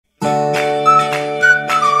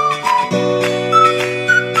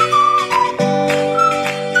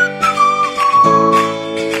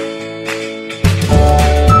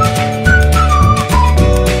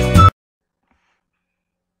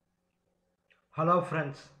Hello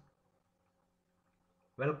friends,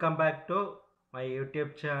 welcome back to my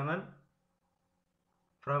YouTube channel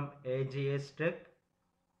from AGS Tech.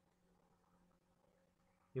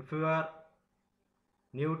 If you are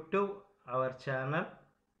new to our channel,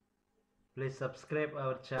 please subscribe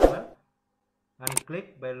our channel and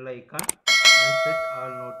click bell icon and set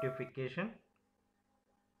all notification.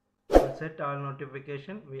 To set all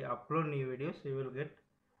notification, we upload new videos, you will get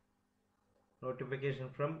notification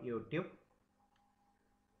from YouTube.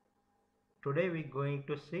 Today we are going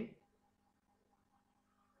to see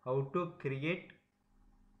how to create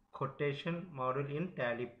quotation model in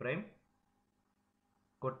Tally Prime.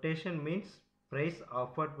 Quotation means price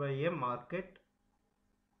offered by a market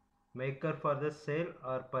maker for the sale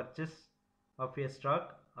or purchase of a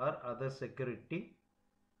stock or other security.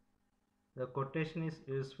 The quotation is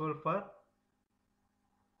useful for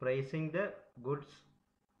pricing the goods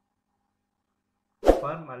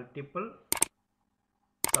for multiple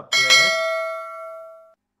suppliers.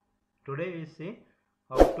 Today we see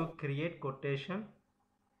how to create quotation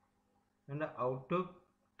and how to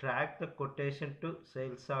track the quotation to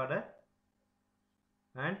sales order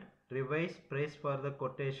and revise price for the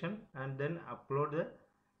quotation and then upload the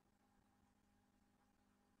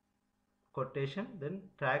quotation, then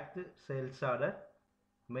track the sales order,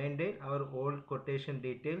 maintain our old quotation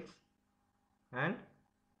details and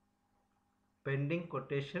pending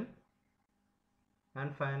quotation,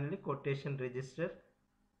 and finally quotation register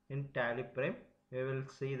in Tally Prime. We will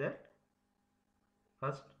see that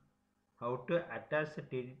first how to attach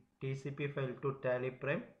the TCP file to Tally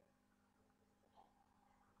Prime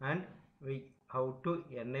and how to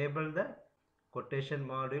enable the quotation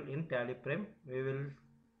module in Tally Prime. We will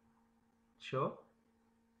show.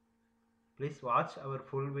 Please watch our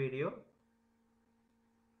full video,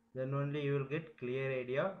 then only you will get clear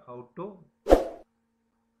idea how to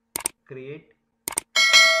create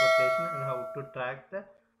quotation and how to track the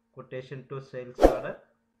quotation to sales order.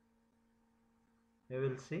 We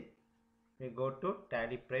will see. We go to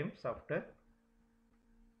Tally Prime software.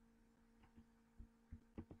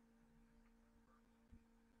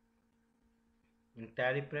 In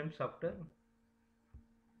Tally Prime software,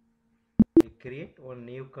 we create one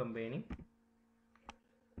new company.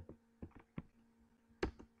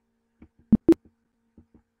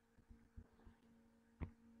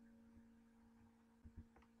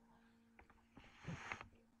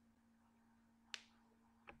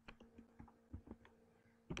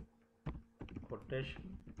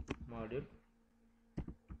 Quotation module.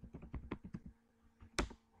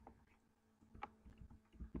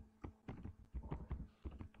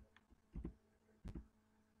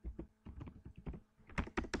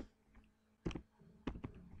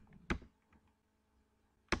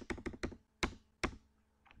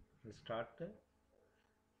 We start the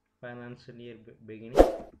financial year beginning.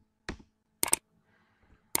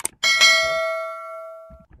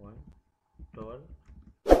 1, 12,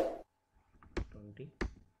 20.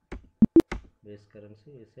 Base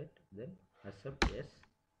currency is set. Then accept yes.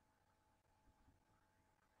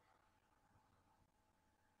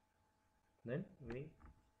 Then we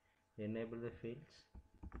enable the fields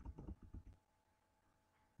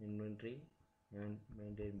inventory and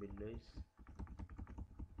maintain bill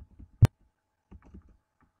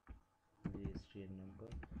GSTN number.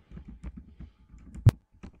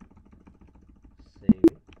 Save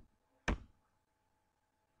it.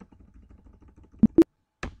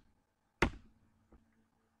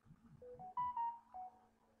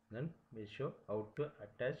 Then we show how to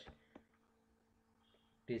attach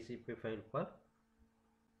TCP file for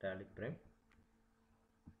Tally Prime.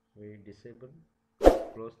 We disable,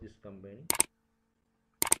 close this company.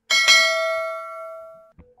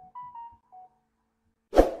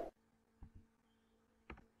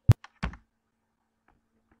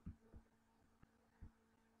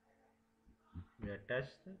 We attach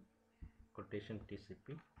the quotation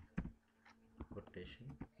TCP. Quotation.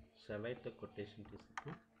 Select the quotation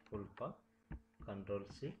TCP full path. Control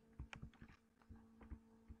C.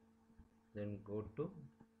 Then go to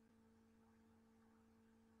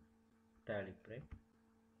Tally Prime.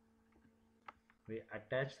 We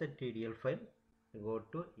attach the TDL file. Go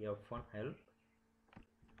to F1 help,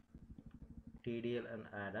 TDL and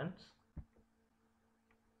add-ons,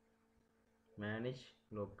 manage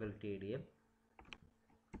local TDL.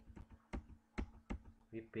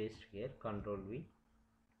 We paste here, Control V.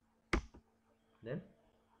 Then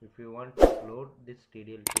if you want to load this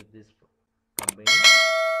TDL to this company,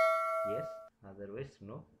 yes, otherwise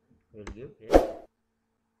no, we will give yes.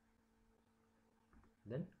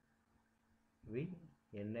 Then we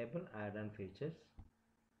enable add-on features,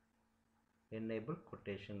 enable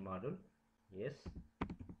quotation module. Yes.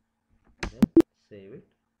 Then save it.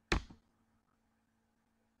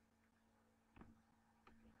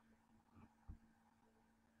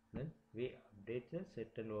 Then we update the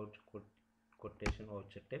set and quotation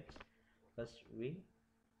voucher types. First we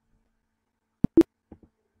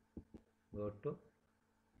go to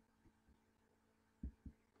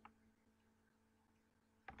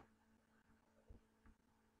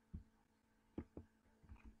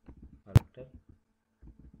alter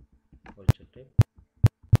voucher type.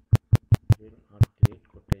 We will not create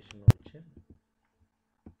quotation voucher.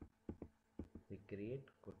 We create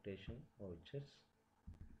quotation vouchers.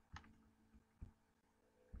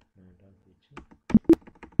 And on feature.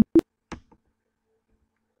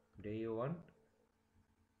 Do you want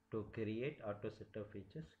to create auto setup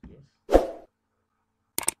features? Yes.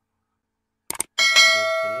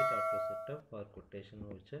 Create auto setup for quotation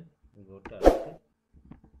voucher. Go to alter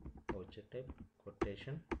voucher type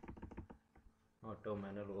quotation auto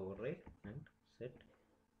manual override and set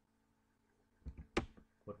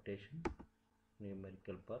quotation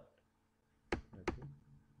numerical part. Okay.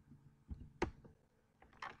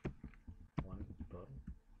 112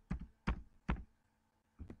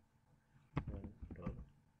 112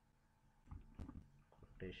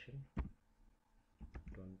 quotation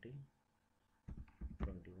 20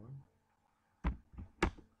 21.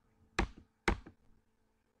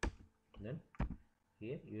 Then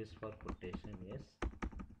here use for quotation, yes.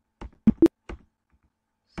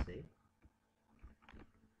 Save.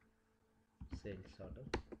 Sales order,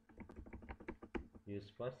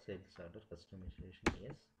 use for sales order customization,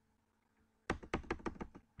 yes.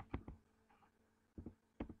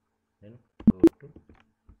 Then go to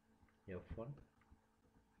F1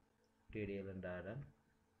 TDL and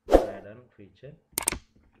add-on feature,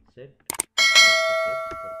 set types,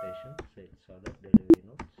 quotation, sales order, delivery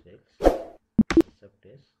note, sales, accept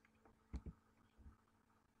yes.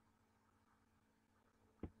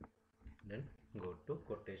 Then go to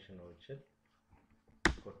quotation voucher.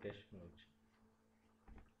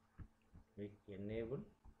 We enable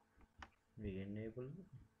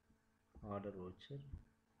order voucher,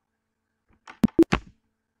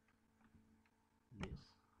 yes.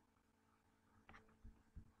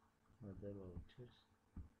 Other vouchers,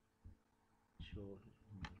 show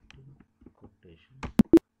quotation,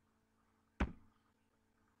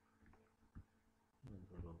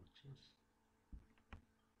 other vouchers,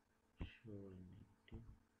 show negative,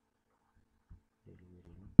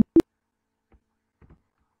 delivery note,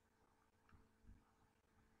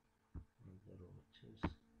 other vouchers.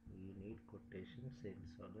 We need quotation,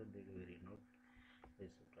 sales order, delivery note,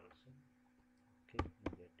 receipt also. Okay, we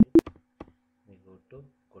get it. We go to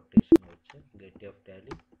quotation voucher, get of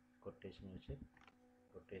tally, quotation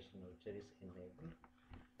voucher is enabled.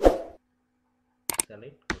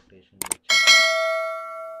 Select quotation voucher.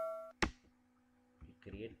 We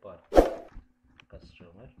create part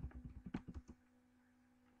customer,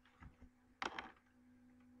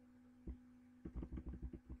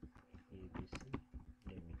 ABC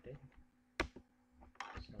Limited,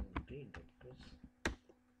 sundry debtors,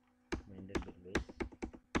 minded bill base,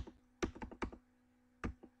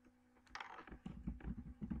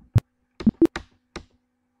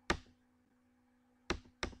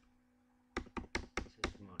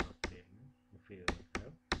 set mode of payment if you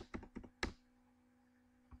have,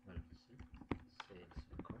 policy, sales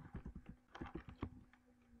account,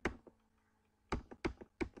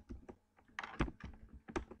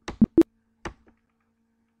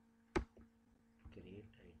 create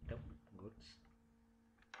item goods,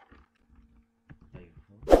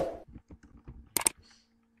 iPhone,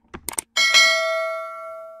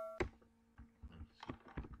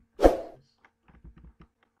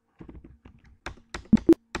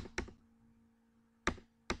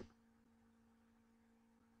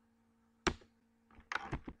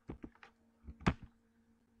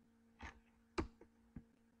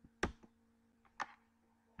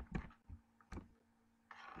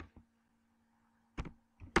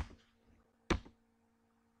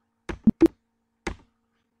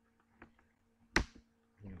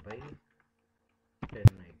 you buy 10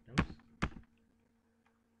 items,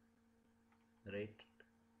 rate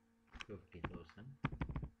 50,000.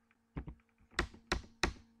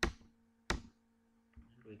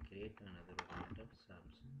 We create another item,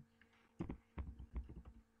 Samsung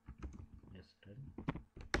S10,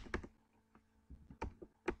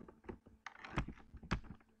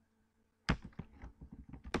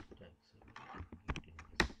 tax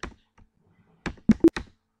 18%,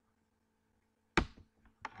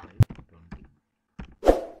 by 20,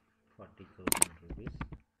 40,000 rupees,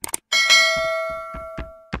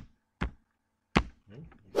 and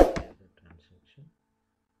save the transaction.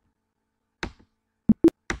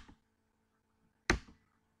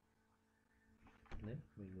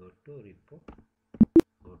 we go to report,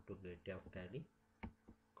 go to data of tally,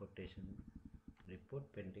 quotation report,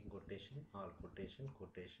 pending quotation, all quotation,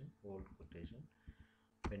 quotation, old quotation,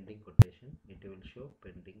 pending quotation. It will show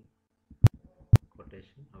pending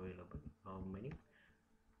quotation available, how many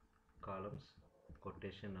columns,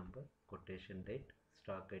 quotation number, quotation date,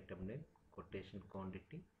 stock item name, quotation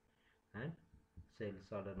quantity, and sales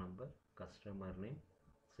order number, customer name,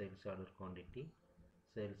 sales order quantity,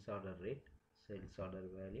 sales order rate, sales order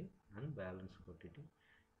value, and balance quantity.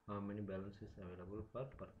 How many balance is available for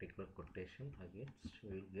particular quotation against we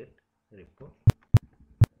will get report.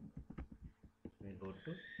 We go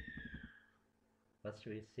to first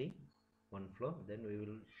we see one flow, then we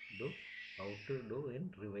will do how to do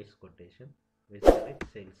in revise quotation. We select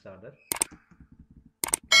sales order,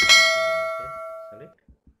 select,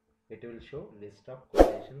 it will show list of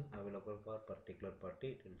quotation available for particular party.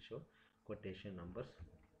 It will show quotation numbers.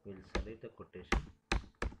 We will select the quotation.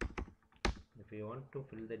 If you want to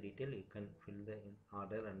fill the detail, you can fill the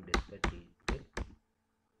order and dispatch detail.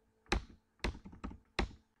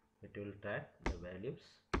 It will track the values.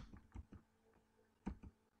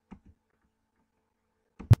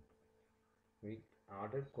 We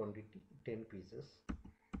order quantity 10 pieces.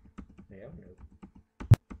 We have no.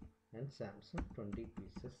 And Samsung 20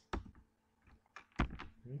 pieces.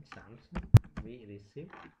 In Samsung we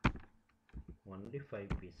received only 5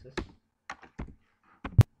 pieces.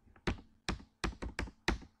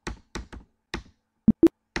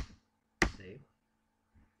 Save.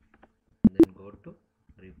 Then go to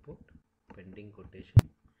report, pending quotation.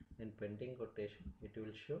 In pending quotation it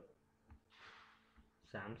will show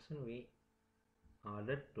Samsung we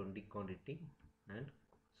ordered 20 quantity and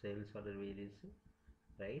sales order we received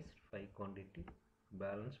rice 5 quantity,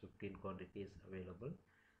 balance 15 quantity is available,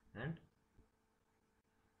 and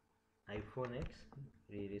iPhone X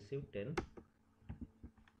we received 10.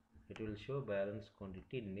 It will show balance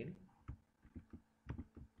quantity nil,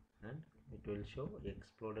 and it will show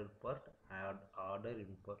exploded part, add order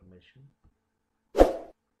information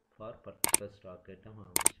for particular stock item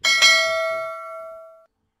how much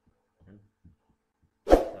and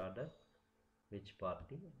this order which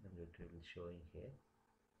party, and it will be showing here,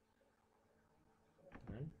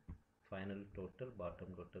 and final total, bottom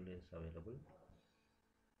total is available,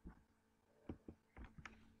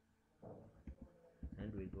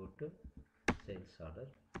 and we go to sales order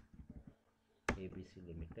ABC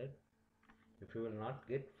Limited. If you will not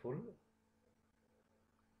get full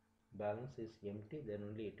balance is empty, then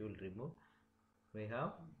only it will remove. We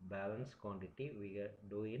have balance quantity, we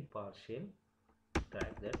do in partial,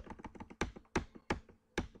 track that.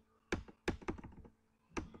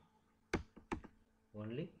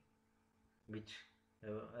 Only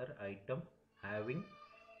whichever item having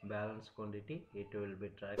balance quantity it will be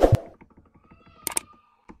tracked.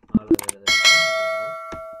 All other items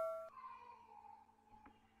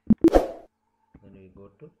then we go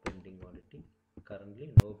to pending quantity. Currently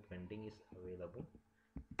no pending is available.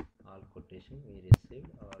 All quotation we received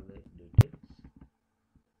all the details.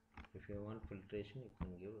 If you want filtration you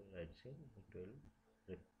can give right side. It will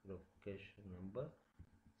location number,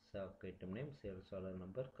 stock item name, sales order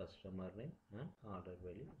number, customer name, and order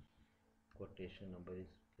value. Quotation number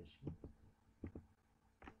is quotation.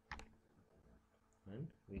 And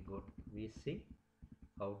we see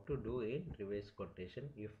how to do a reverse quotation.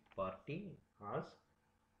 If party asks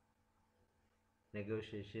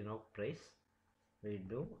negotiation of price, we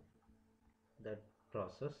do that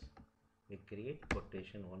process. We create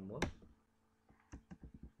quotation one more,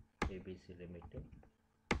 ABC Limited.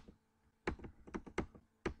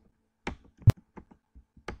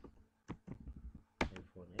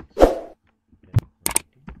 iPhone X 10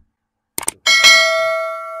 quantity,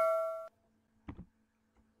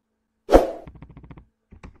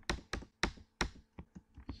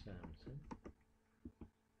 Samsung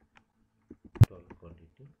 12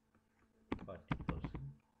 quantity, 40,000.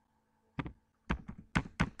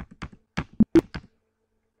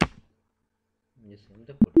 You send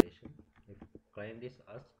the quotation. If client is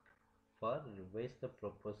asked for revise the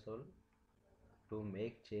proposal to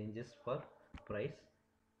make changes for price,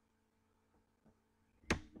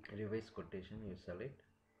 revise quotation you select,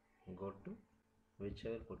 go to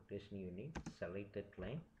whichever quotation you need, select that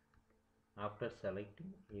line. After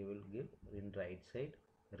selecting you will give in right side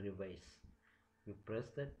revise. You press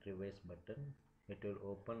that revise button, it will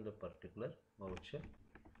open the particular voucher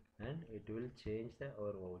and it will change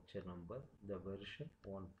our voucher number. The version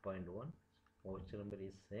 1.1 voucher number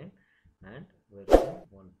is same and version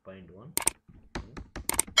 1.1.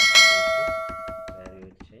 Where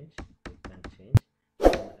you change, you can change. In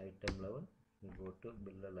item level you go to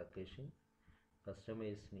bill allocation,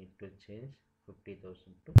 Customers need to change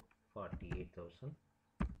 50,000 to 48,000.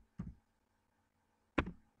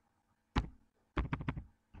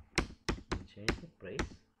 Change the price.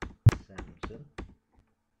 Samsung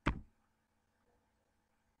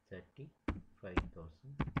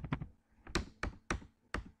 35,000.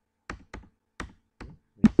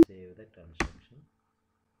 We save the transaction.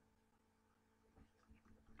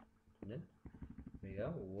 Then we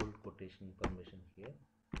have old quotation information here.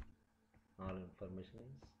 All information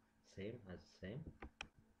is same.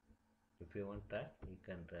 If you want track, you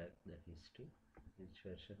can track the history, which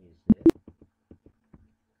version is there.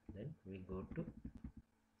 Then we go to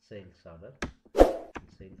sales order.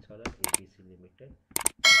 Sales order ABC Limited.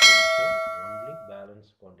 It will show only balance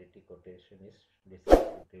quantity quotation is listed.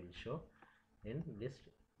 It will show in list.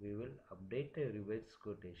 We will update a revised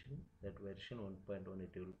quotation. That version 1.1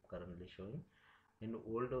 it will currently showing. In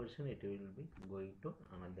old version it will be going to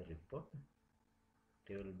another report.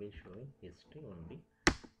 It will be showing history only.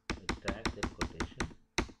 We track the quotation.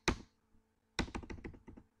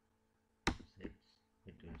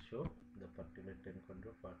 It will show the particular 10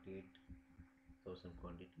 quantity, 48,000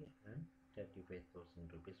 quantity and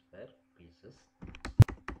 35,000 rupees per pieces.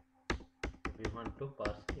 If you want to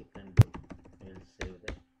parcel, you can do. We will save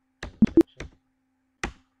the transaction.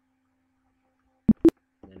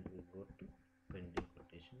 Then we go to pending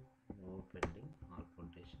quotation. No pending, all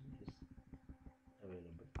quotation is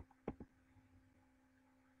available.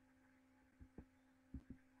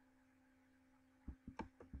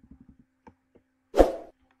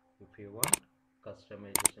 If you want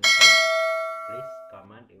customization file, please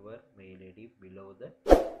comment your mail ID below the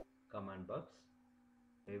comment box.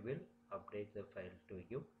 We will update the file to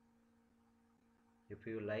you. If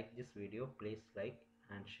you like this video, please like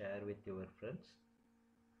and share with your friends.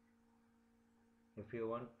 If you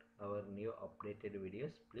want our new updated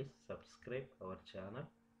videos, please subscribe our channel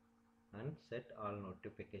and set all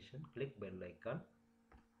notification. Click bell icon.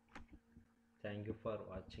 Thank you for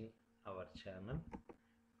watching our channel.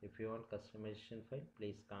 If you want customization file,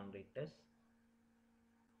 please contact us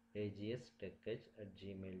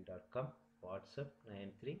agstechedge@gmail.com, WhatsApp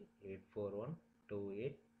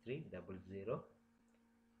 9384128300.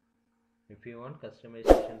 If you want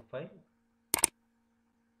customization file,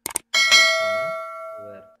 please comment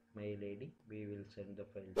your mail ID. We will send the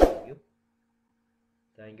file to you.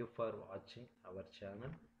 Thank you for watching our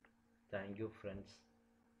channel. Thank you friends.